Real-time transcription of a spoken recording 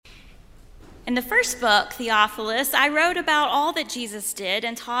In the first book, Theophilus, I wrote about all that Jesus did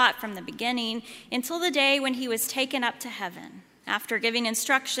and taught from the beginning until the day when he was taken up to heaven, after giving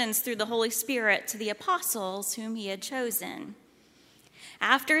instructions through the Holy Spirit to the apostles whom he had chosen.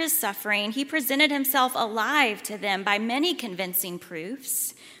 After his suffering, he presented himself alive to them by many convincing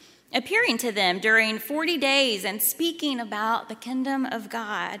proofs, appearing to them during 40 days and speaking about the kingdom of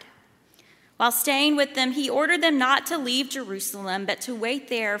God. While staying with them, he ordered them not to leave Jerusalem, but to wait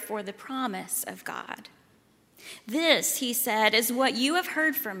there for the promise of God. This, he said, is what you have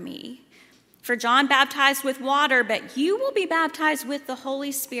heard from me. For John baptized with water, but you will be baptized with the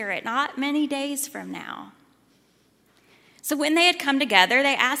Holy Spirit not many days from now. So when they had come together,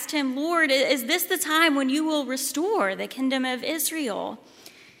 they asked him, Lord, is this the time when you will restore the kingdom of Israel?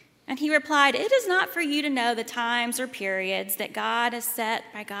 And he replied, it is not for you to know the times or periods that God has set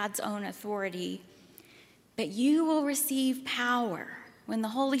by God's own authority, but you will receive power when the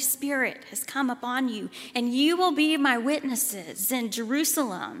Holy Spirit has come upon you, and you will be my witnesses in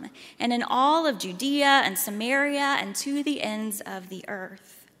Jerusalem and in all of Judea and Samaria and to the ends of the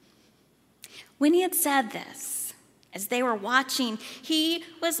earth. When he had said this, as they were watching, he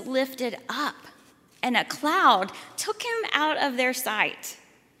was lifted up, and a cloud took him out of their sight.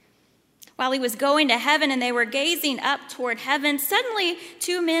 While he was going to heaven and they were gazing up toward heaven, suddenly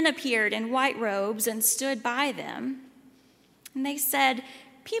 2 men appeared in white robes and stood by them. And they said,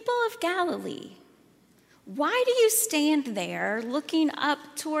 people of Galilee, why do you stand there looking up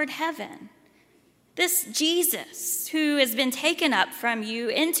toward heaven? This Jesus, who has been taken up from you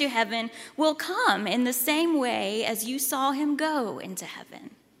into heaven, will come in the same way as you saw him go into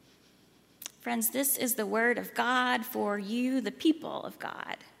heaven. Friends, this is the word of God for you, the people of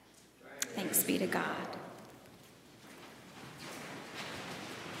God. Thanks be to God.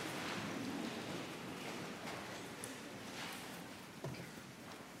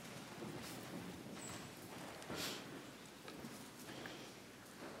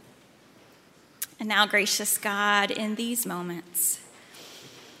 And now, gracious God, in these moments,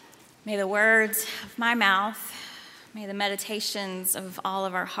 may the words of my mouth, may the meditations of all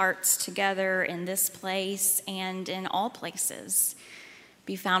of our hearts together in this place and in all places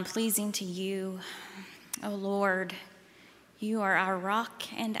be found pleasing to you. O Lord, you are our rock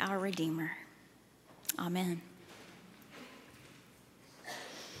and our Redeemer. Amen.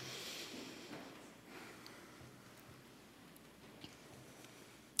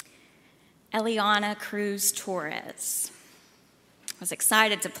 Eliana Cruz Torres was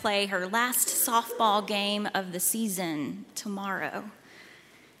excited to play her last softball game of the season tomorrow.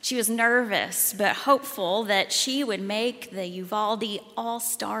 She was nervous but hopeful that she would make the Uvalde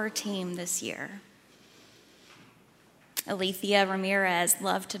All-Star team this year. Alethea Ramirez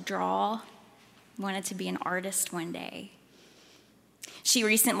loved to draw, wanted to be an artist one day. She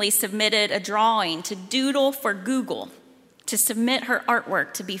recently submitted a drawing to Doodle for Google to submit her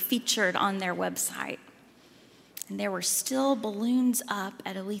artwork to be featured on their website. And there were still balloons up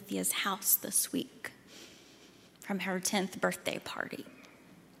at Alethea's house this week from her 10th birthday party.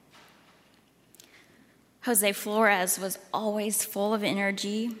 Jose Flores was always full of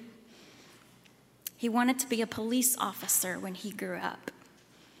energy. He wanted to be a police officer when he grew up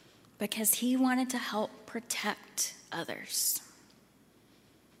because he wanted to help protect others.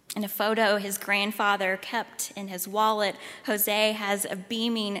 In a photo his grandfather kept in his wallet, Jose has a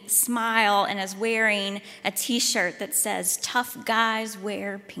beaming smile and is wearing a t-shirt that says, "Tough guys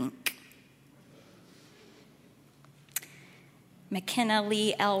wear pink." McKenna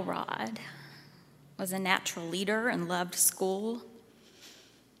Lee Elrod was a natural leader and loved school.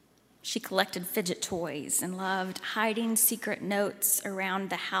 She collected fidget toys and loved hiding secret notes around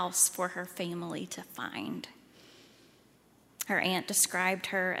the house for her family to find. Her aunt described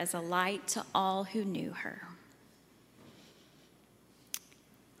her as a light to all who knew her.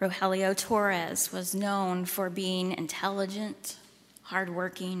 Rogelio Torres was known for being intelligent,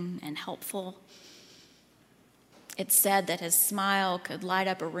 hardworking, and helpful. It's said that his smile could light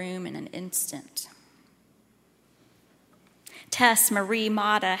up a room in an instant. Tess Marie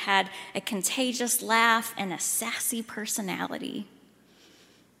Mata had a contagious laugh and a sassy personality.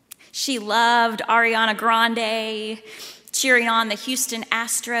 She loved Ariana Grande, cheering on the Houston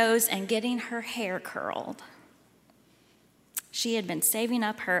Astros, and getting her hair curled. She had been saving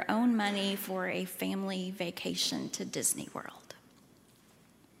up her own money for a family vacation to Disney World.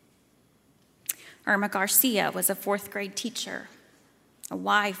 Irma Garcia was a 4th grade teacher, a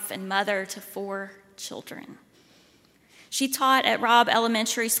wife and mother to 4 children. She taught at Robb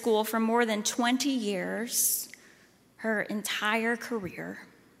Elementary School for more than 20 years, her entire career.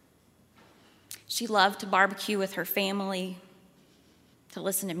 She loved to barbecue with her family. to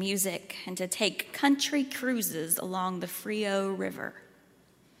listen to music, and to take country cruises along the Frio River.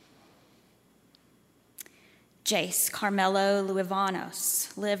 Jace Carmelo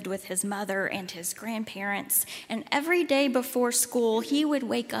Luivanos lived with his mother and his grandparents, and every day before school, he would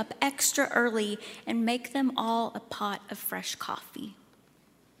wake up extra early and make them all a pot of fresh coffee.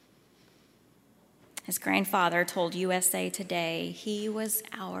 His grandfather told USA Today he was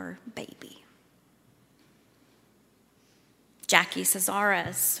our baby. Jackie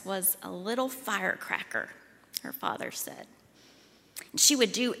Cesares was a little firecracker, her father said. She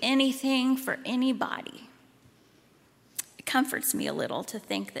would do anything for anybody. It comforts me a little to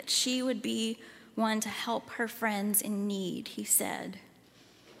think that she would be one to help her friends in need, he said.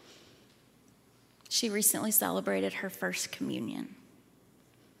 She recently celebrated her first communion.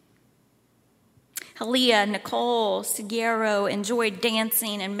 Halia Nicole Seguero enjoyed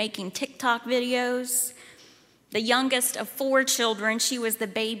dancing and making TikTok videos. The youngest of 4 children, she was the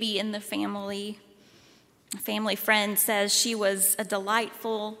baby in the family. A family friend says she was a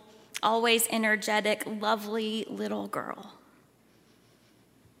delightful, always energetic, lovely little girl.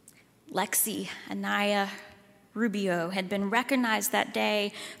 Lexi Anaya Rubio had been recognized that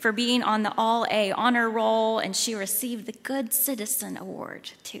day for being on the All-A honor roll, and she received the Good Citizen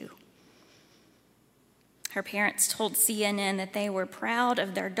Award, too. Her parents told CNN that they were proud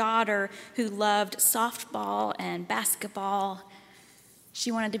of their daughter who loved softball and basketball.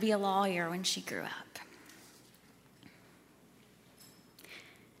 She wanted to be a lawyer when she grew up.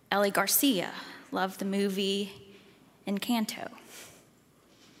 Ellie Garcia loved the movie Encanto.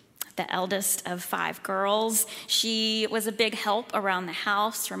 The eldest of 5 girls, she was a big help around the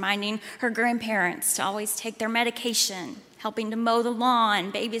house, reminding her grandparents to always take their medication, helping to mow the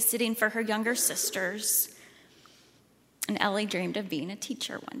lawn, babysitting for her younger sisters. And Ellie dreamed of being a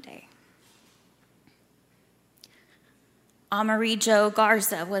teacher one day. Amarillo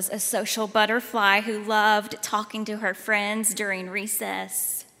Garza was a social butterfly who loved talking to her friends during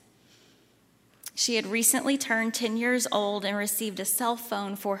recess. She had recently turned 10 years old and received a cell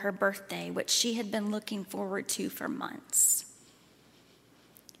phone for her birthday, which she had been looking forward to for months.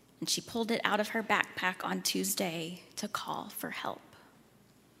 And she pulled it out of her backpack on Tuesday to call for help.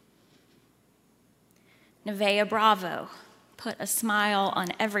 Nevaeh Bravo put a smile on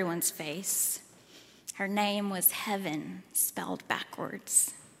everyone's face. Her name was Heaven, spelled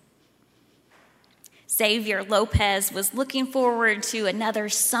backwards. Xavier Lopez was looking forward to another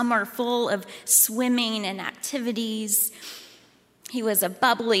summer full of swimming and activities. He was a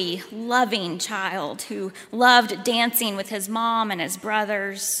bubbly, loving child who loved dancing with his mom and his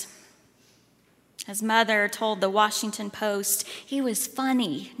brothers. His mother told the Washington Post he was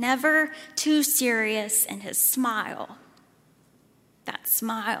funny, never too serious, and his smile, that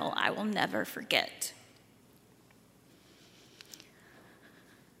smile I will never forget.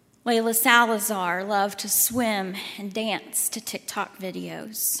 Layla Salazar loved to swim and dance to TikTok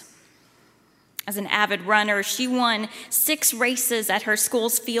videos. As an avid runner, she won 6 races at her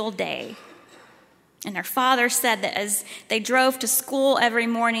school's field day. And her father said that as they drove to school every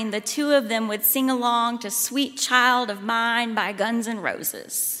morning, the 2 of them would sing along to Sweet Child of Mine by Guns N'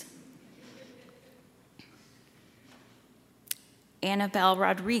 Roses. Annabelle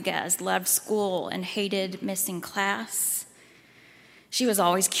Rodriguez loved school and hated missing class. She was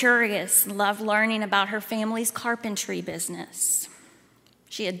always curious and loved learning about her family's carpentry business.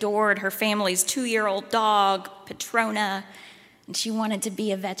 She adored her family's 2-year-old dog, Petrona, and she wanted to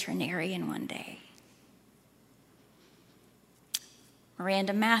be a veterinarian one day.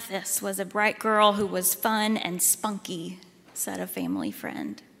 Miranda Mathis was a bright girl who was fun and spunky, said a family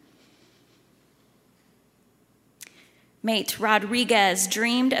friend. Mate Rodriguez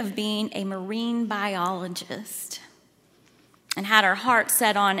dreamed of being a marine biologist and had her heart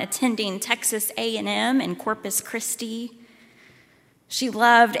set on attending Texas A&M in Corpus Christi. She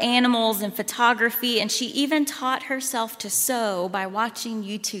loved animals and photography, and she even taught herself to sew by watching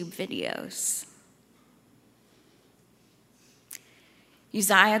YouTube videos.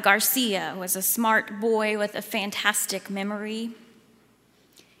 Uzziah Garcia was a smart boy with a fantastic memory.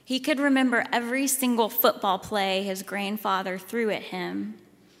 He could remember every single football play his grandfather threw at him.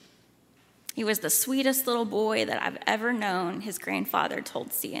 He was the sweetest little boy that I've ever known, his grandfather told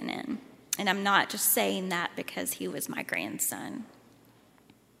CNN. And I'm not just saying that because he was my grandson.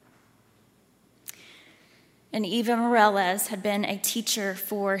 And Eva Morales had been a teacher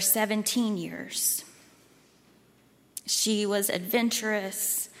for 17 years. She was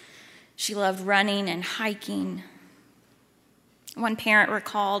adventurous. She loved running and hiking. One parent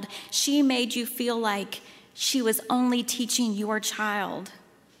recalled, she made you feel like she was only teaching your child,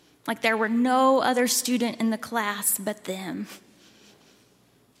 like there were no other student in the class but them.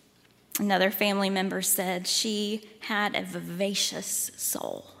 Another family member said she had a vivacious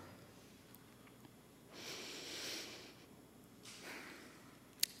soul.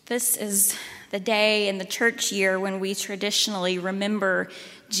 This is the day in the church year when we traditionally remember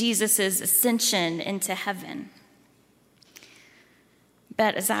Jesus' ascension into heaven.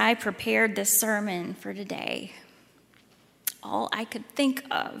 But as I prepared this sermon for today, all I could think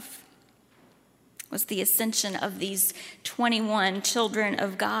of was the ascension of these 21 children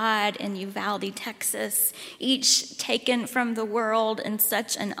of God in Uvalde, Texas, each taken from the world in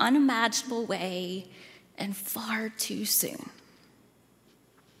such an unimaginable way and far too soon.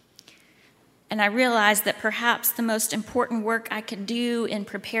 And I realized that perhaps the most important work I could do in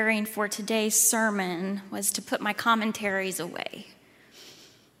preparing for today's sermon was to put my commentaries away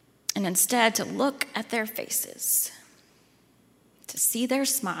and instead to look at their faces, to see their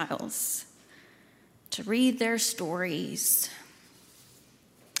smiles, to read their stories,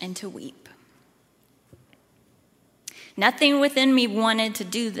 and to weep. Nothing within me wanted to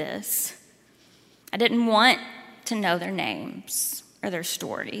do this. I didn't want to know their names or their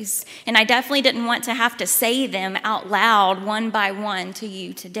stories, and I definitely didn't want to have to say them out loud one by one to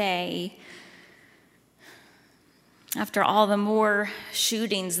you today. After all, the more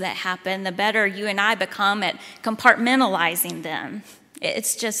shootings that happen, the better you and I become at compartmentalizing them.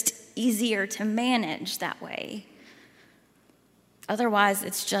 It's just easier to manage that way. Otherwise,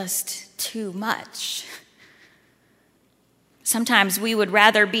 it's just too much. Sometimes we would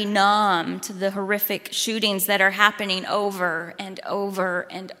rather be numb to the horrific shootings that are happening over and over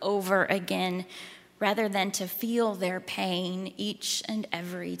and over again, rather than to feel their pain each and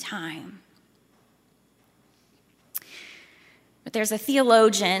every time. But there's a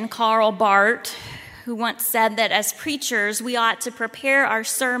theologian, Karl Barth, who once said that as preachers, we ought to prepare our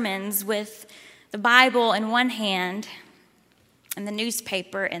sermons with the Bible in one hand and the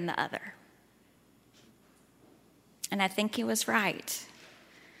newspaper in the other. And I think he was right,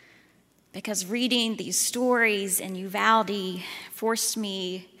 because reading these stories in Uvalde forced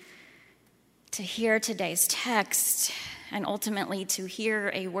me to hear today's text and ultimately to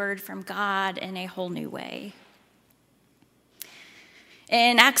hear a word from God in a whole new way.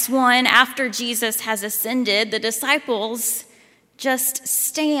 In Acts 1, after Jesus has ascended, the disciples just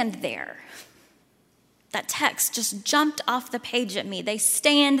stand there. That text just jumped off the page at me. They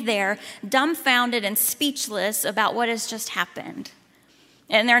stand there, dumbfounded and speechless about what has just happened.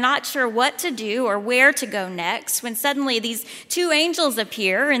 And they're not sure what to do or where to go next when suddenly these two angels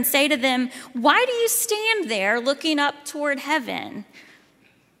appear and say to them, "Why do you stand there looking up toward heaven?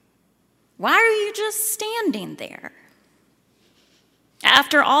 Why are you just standing there?"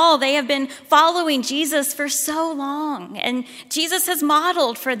 After all, they have been following Jesus for so long, and Jesus has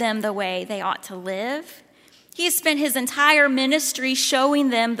modeled for them the way they ought to live. He has spent his entire ministry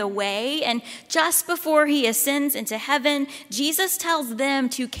showing them the way, and just before he ascends into heaven, Jesus tells them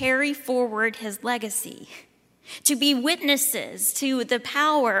to carry forward his legacy, to be witnesses to the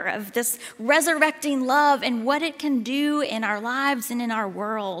power of this resurrecting love and what it can do in our lives and in our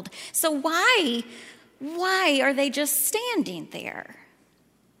world. So why are they just standing there?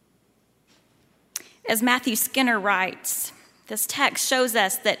 As Matthew Skinner writes, this text shows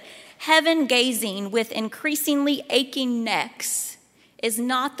us that heaven gazing with increasingly aching necks is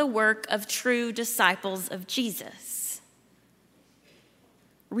not the work of true disciples of Jesus.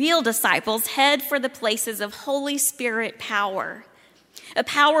 Real disciples head for the places of Holy Spirit power, a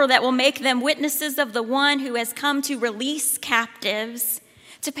power that will make them witnesses of the one who has come to release captives,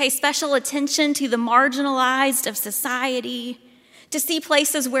 to pay special attention to the marginalized of society, to see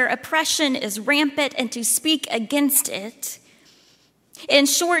places where oppression is rampant and to speak against it. In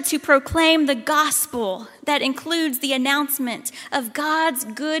short, to proclaim the gospel that includes the announcement of God's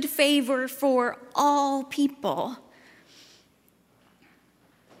good favor for all people.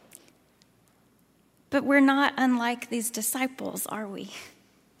 But we're not unlike these disciples, are we?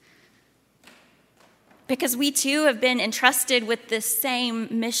 Because we too have been entrusted with this same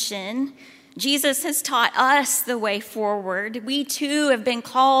mission. Jesus has taught us the way forward. We too have been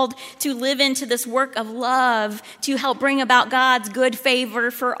called to live into this work of love to help bring about God's good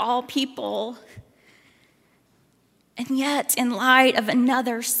favor for all people. And yet, in light of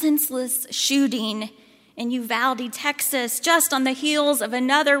another senseless shooting in Uvalde, Texas, just on the heels of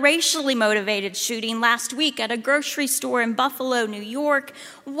another racially motivated shooting last week at a grocery store in Buffalo, New York,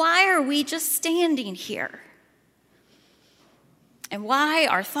 why are we just standing here? And why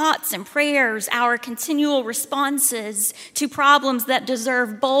our thoughts and prayers, our continual responses to problems that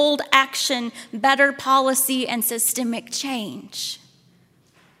deserve bold action, better policy, and systemic change?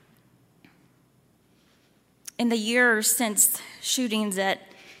 In the years since shootings at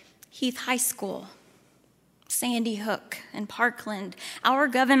Heath High School, Sandy Hook, and Parkland, our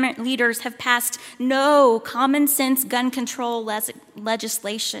government leaders have passed no common sense gun control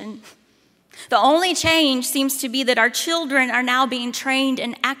legislation. The only change seems to be that our children are now being trained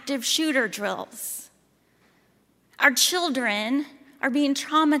in active shooter drills. Our children are being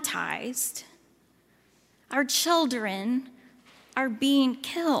traumatized. Our children are being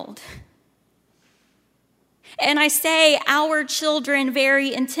killed. And I say our children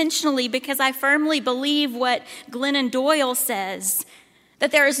very intentionally because I firmly believe what Glennon Doyle says,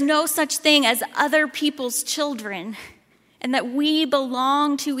 that there is no such thing as other people's children and that we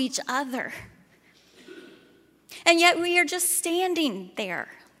belong to each other. And yet we are just standing there,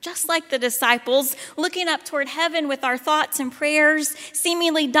 just like the disciples, looking up toward heaven with our thoughts and prayers,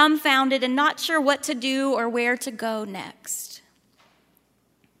 seemingly dumbfounded and not sure what to do or where to go next.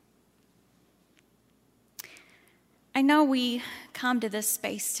 I know we come to this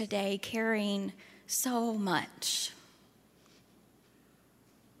space today carrying so much.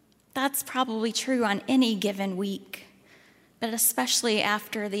 That's probably true on any given week, but especially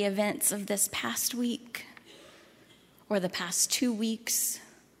after the events of this past week, or the past 2 weeks,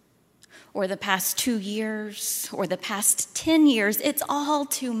 or the past 2 years, or the past 10 years. It's all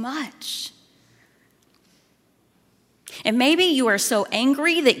too much. And maybe you are so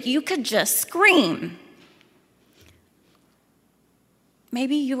angry that you could just scream.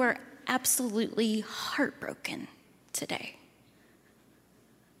 Maybe you are absolutely heartbroken today.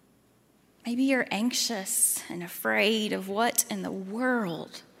 Maybe you're anxious and afraid of what in the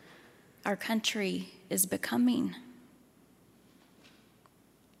world our country is becoming.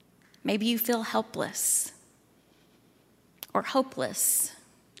 Maybe you feel helpless or hopeless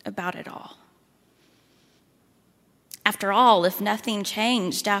about it all. After all, if nothing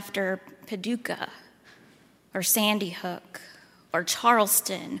changed after Paducah or Sandy Hook or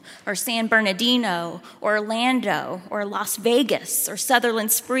Charleston, or San Bernardino, or Orlando, or Las Vegas, or Sutherland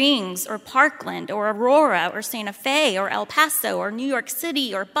Springs, or Parkland, or Aurora, or Santa Fe, or El Paso, or New York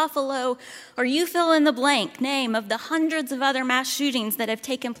City, or Buffalo, or you fill in the blank name of the hundreds of other mass shootings that have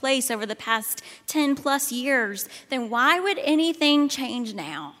taken place over the past 10 plus years, then why would anything change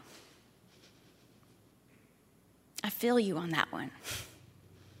now? I feel you on that one.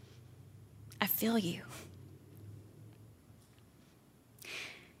 I feel you.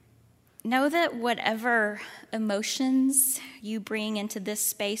 Know that whatever emotions you bring into this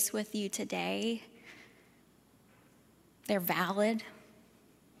space with you today, they're valid.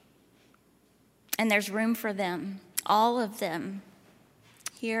 And there's room for them, all of them,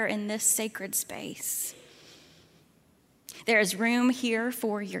 here in this sacred space. There is room here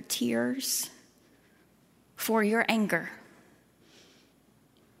for your tears, for your anger,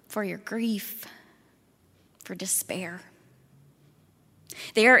 for your grief, for despair.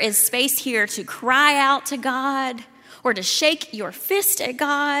 There is space here to cry out to God or to shake your fist at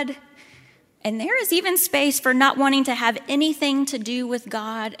God. And there is even space for not wanting to have anything to do with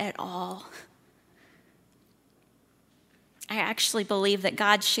God at all. I actually believe that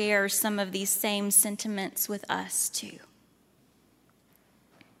God shares some of these same sentiments with us too.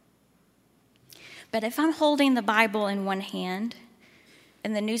 But if I'm holding the Bible in one hand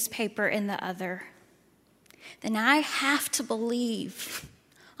and the newspaper in the other, then I have to believe,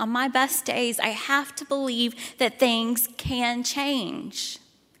 on my best days, I have to believe that things can change,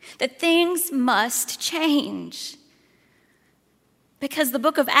 that things must change. Because the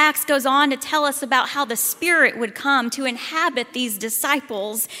book of Acts goes on to tell us about how the Spirit would come to inhabit these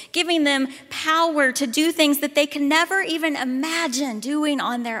disciples, giving them power to do things that they can never even imagine doing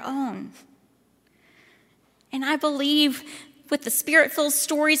on their own. And I believe with the Spirit-filled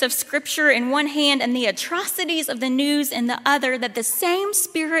stories of Scripture in one hand and the atrocities of the news in the other, that the same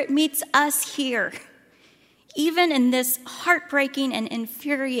Spirit meets us here, even in this heartbreaking and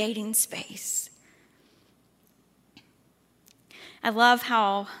infuriating space. I love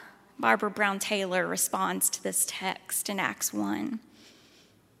how Barbara Brown Taylor responds to this text in Acts 1.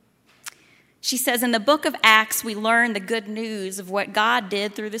 She says, in the book of Acts, we learn the good news of what God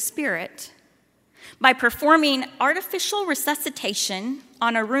did through the Spirit. By performing artificial resuscitation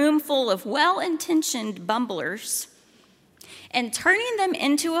on a room full of well-intentioned bumblers and turning them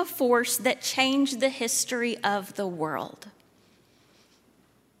into a force that changed the history of the world.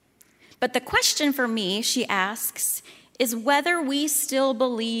 But the question for me, she asks, is whether we still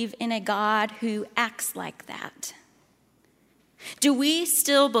believe in a God who acts like that. Do we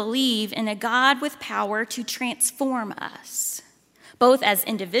still believe in a God with power to transform us, both as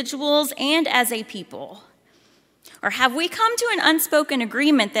individuals and as a people? Or have we come to an unspoken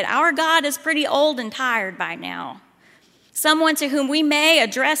agreement that our God is pretty old and tired by now? someone to whom we may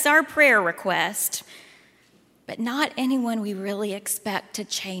address our prayer request, but not anyone we really expect to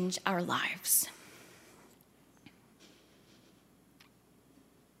change our lives.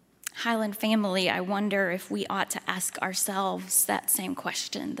 Highland family, I wonder if we ought to ask ourselves that same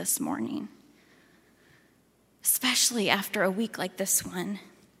question this morning, especially after a week like this one.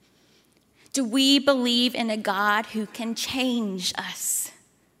 Do we believe in a God who can change us,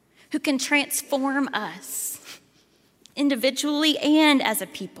 who can transform us individually and as a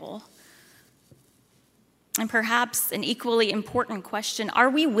people? And perhaps an equally important question,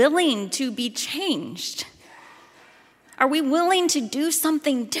 are we willing to be changed? Are we willing to do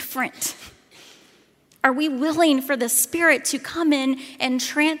something different? Are we willing for the Spirit to come in and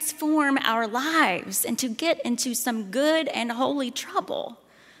transform our lives and to get into some good and holy trouble?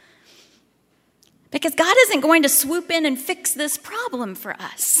 Because God isn't going to swoop in and fix this problem for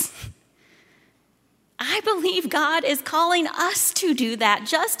us. I believe God is calling us to do that,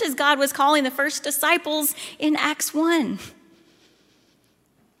 just as God was calling the first disciples in Acts 1.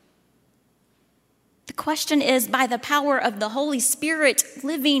 The question is, by the power of the Holy Spirit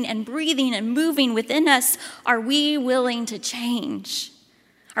living and breathing and moving within us, are we willing to change?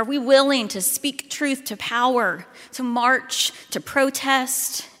 Are we willing to speak truth to power, to march, to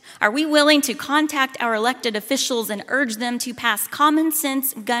protest? Are we willing to contact our elected officials and urge them to pass common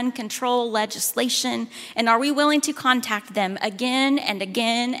sense gun control legislation? And are we willing to contact them again and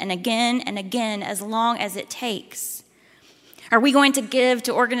again and again and again as long as it takes? Are we going to give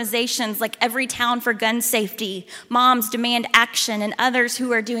to organizations like Every Town for Gun Safety, Moms Demand Action, and others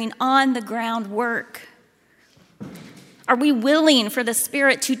who are doing on-the-ground work? Are we willing for the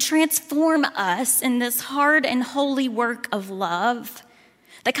Spirit to transform us in this hard and holy work of love?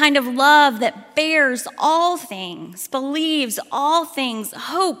 The kind of love that bears all things, believes all things,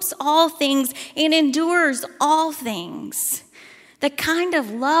 hopes all things, and endures all things. The kind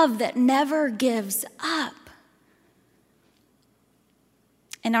of love that never gives up.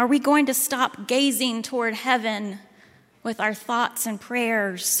 And are we going to stop gazing toward heaven with our thoughts and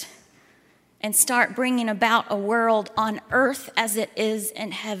prayers and start bringing about a world on earth as it is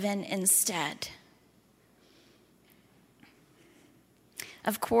in heaven instead?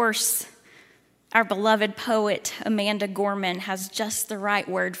 Of course, our beloved poet Amanda Gorman has just the right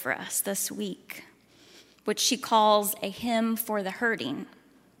word for us this week, which she calls a hymn for the hurting.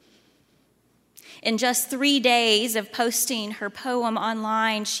 In just 3 days of posting her poem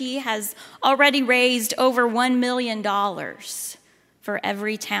online, she has already raised over $1 million for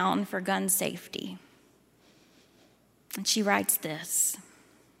Every Town for Gun Safety. And she writes this: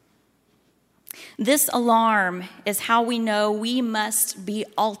 "This alarm is how we know we must be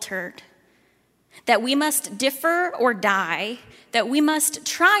altered, that we must differ or die, that we must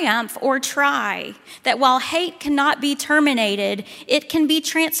triumph or try, that while hate cannot be terminated, it can be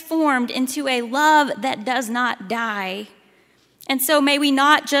transformed into a love that does not die. And so may we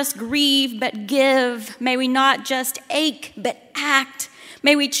not just grieve but give, may we not just ache but act,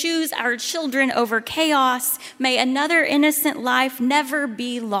 may we choose our children over chaos, may another innocent life never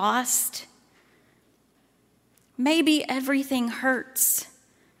be lost. Maybe everything hurts,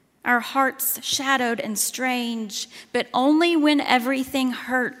 our hearts shadowed and strange, but only when everything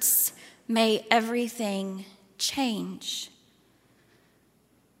hurts may everything change."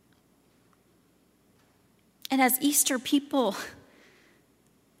 And as Easter people,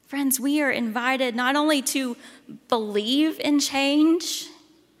 friends, we are invited not only to believe in change,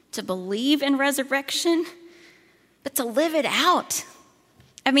 to believe in resurrection, but to live it out.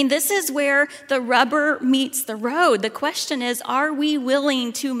 I mean, this is where the rubber meets the road. The question is, are we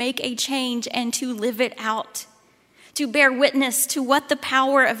willing to make a change and to live it out? To bear witness to what the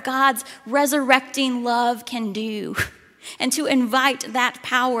power of God's resurrecting love can do, and to invite that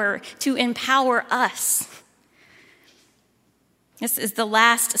power to empower us. This is the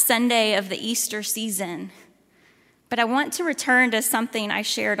last Sunday of the Easter season, but I want to return to something I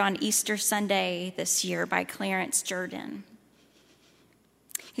shared on Easter Sunday this year by Clarence Jordan.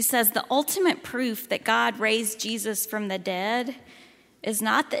 He says, "The ultimate proof that God raised Jesus from the dead is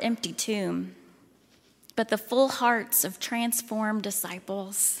not the empty tomb, but the full hearts of transformed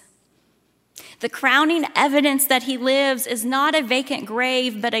disciples. The crowning evidence that he lives is not a vacant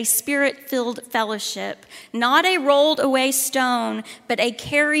grave, but a spirit-filled fellowship, not a rolled away stone, but a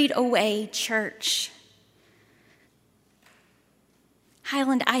carried away church."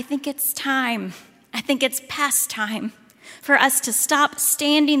 Highland, I think it's time. I think it's past time for us to stop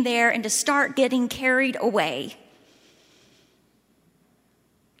standing there and to start getting carried away.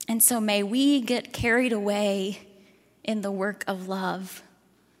 And so may we get carried away in the work of love.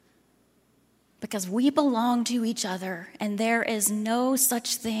 because we belong to each other, and there is no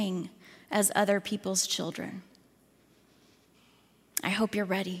such thing as other people's children. I hope you're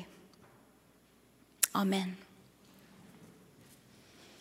ready. Amen.